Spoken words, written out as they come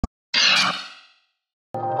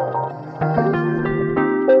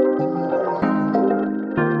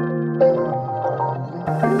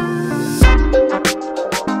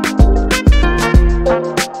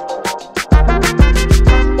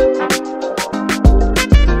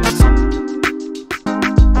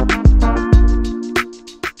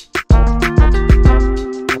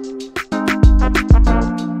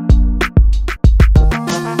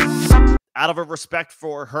of a respect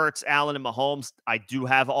for Hurts, Allen, and Mahomes. I do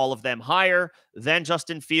have all of them higher than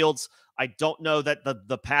Justin Fields. I don't know that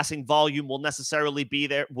the passing volume will necessarily be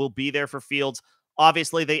there for Fields.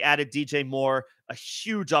 Obviously, they added DJ Moore, a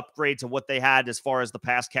huge upgrade to what they had as far as the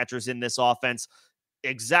pass catchers in this offense.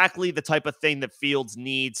 Exactly the type of thing that Fields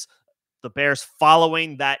needs. The Bears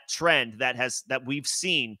following that trend that we've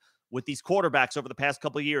seen with these quarterbacks over the past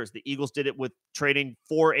couple of years. The Eagles did it with trading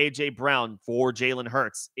for A.J. Brown for Jalen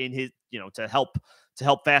Hurts in his, to help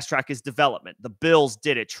fast track his development. The Bills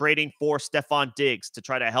did it, trading for Stephon Diggs to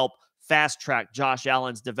try to help fast track Josh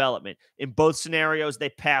Allen's development. In both scenarios, they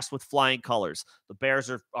passed with flying colors. The Bears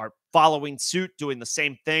are following suit, doing the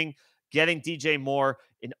same thing, getting DJ Moore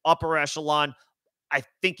in upper echelon. I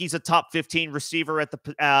think he's a top 15 receiver at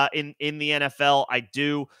the in the NFL. I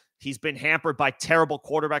do. He's been hampered by terrible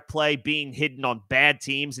quarterback play, being hidden on bad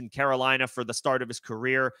teams in Carolina for the start of his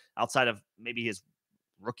career, outside of maybe his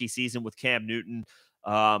rookie season with Cam Newton.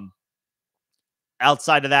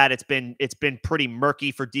 Outside of that, it's been pretty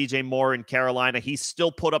murky for DJ Moore in Carolina. He's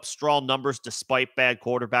still put up strong numbers despite bad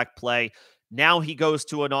quarterback play. Now he goes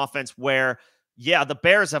to an offense where, yeah, the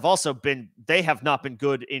Bears have not been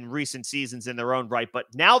good in recent seasons in their own right, but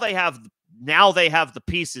now they have the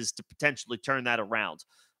pieces to potentially turn that around.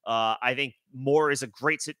 I think Moore is a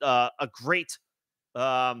great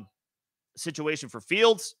situation for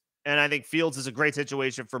Fields, and I think Fields is a great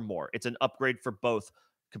situation for Moore. It's an upgrade for both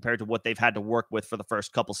compared to what they've had to work with for the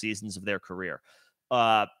first couple seasons of their career.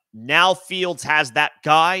 Now Fields has that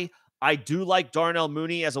guy. I do like Darnell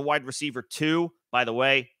Mooney as a wide receiver too. By the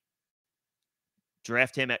way,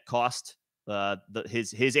 draft him at cost.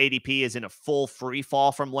 His ADP is in a full free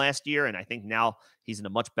fall from last year, and I think now he's in a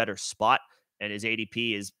much better spot, and his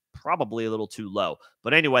ADP is probably a little too low.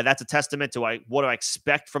 But anyway, that's a testament to what I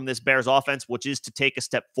expect from this Bears offense, which is to take a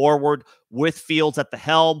step forward with Fields at the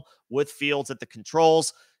helm, with Fields at the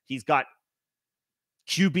controls. He's got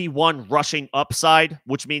QB1 rushing upside,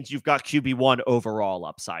 which means you've got QB1 overall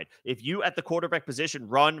upside. If you at the quarterback position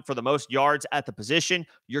run for the most yards at the position,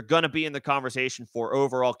 you're going to be in the conversation for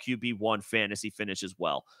overall QB1 fantasy finish as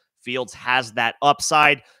well. Fields has that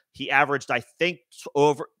upside. He averaged, I think,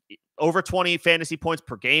 over 20 fantasy points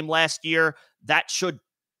per game last year. That should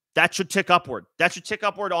tick upward. That should tick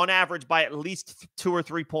upward on average by at least 2 or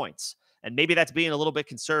 3 points. And maybe that's being a little bit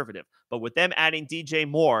conservative. But with them adding DJ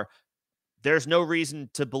Moore, there's no reason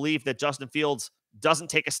to believe that Justin Fields doesn't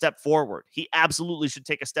take a step forward. He absolutely should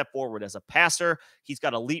take a step forward as a passer. He's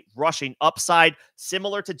got elite rushing upside,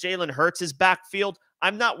 similar to Jalen Hurts' backfield.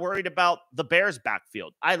 I'm not worried about the Bears'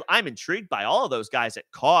 backfield. I'm intrigued by all of those guys at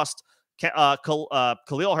cost.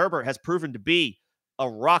 Khalil Herbert has proven to be a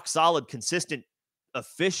rock-solid, consistent,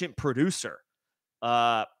 efficient producer.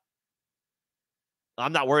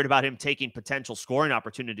 I'm not worried about him taking potential scoring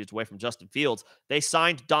opportunities away from Justin Fields. They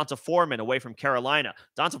signed Donta Foreman away from Carolina.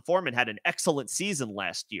 Donta Foreman had an excellent season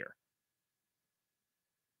last year.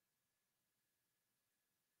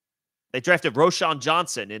 They drafted Roschon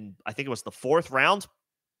Johnson in, I think it was the 4th round.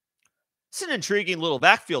 It's an intriguing little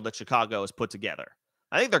backfield that Chicago has put together.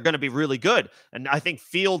 I think they're going to be really good. And I think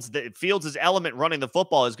Fields' element running the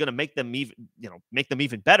football is going to make them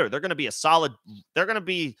even better. They're going to be solid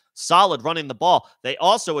running the ball. They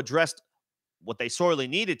also addressed what they sorely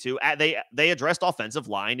needed to. They addressed offensive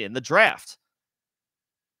line in the draft.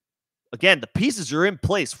 Again, the pieces are in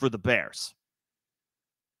place for the Bears,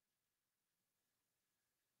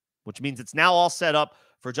 which means it's now all set up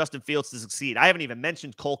for Justin Fields to succeed. I haven't even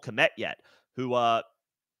mentioned Cole Kmet yet, who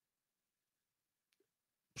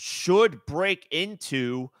should break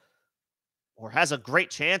into, or has a great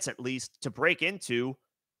chance at least to break into,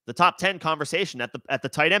 the top 10 conversation at the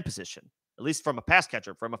tight end position, at least from a pass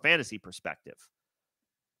catcher, from a fantasy perspective.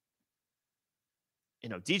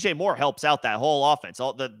 DJ Moore helps out that whole offense.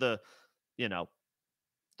 All the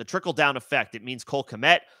trickle down effect. It means Cole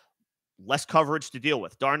Kmet, less coverage to deal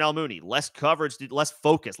with. Darnell Mooney, less coverage, less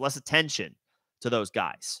focus, less attention to those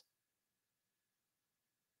guys.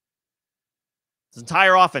 This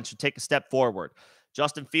entire offense should take a step forward.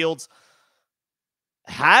 Justin Fields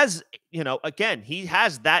has, again, he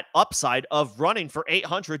has that upside of running for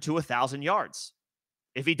 800 to 1,000 yards.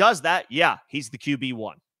 If he does that, yeah, he's the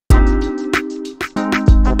QB1.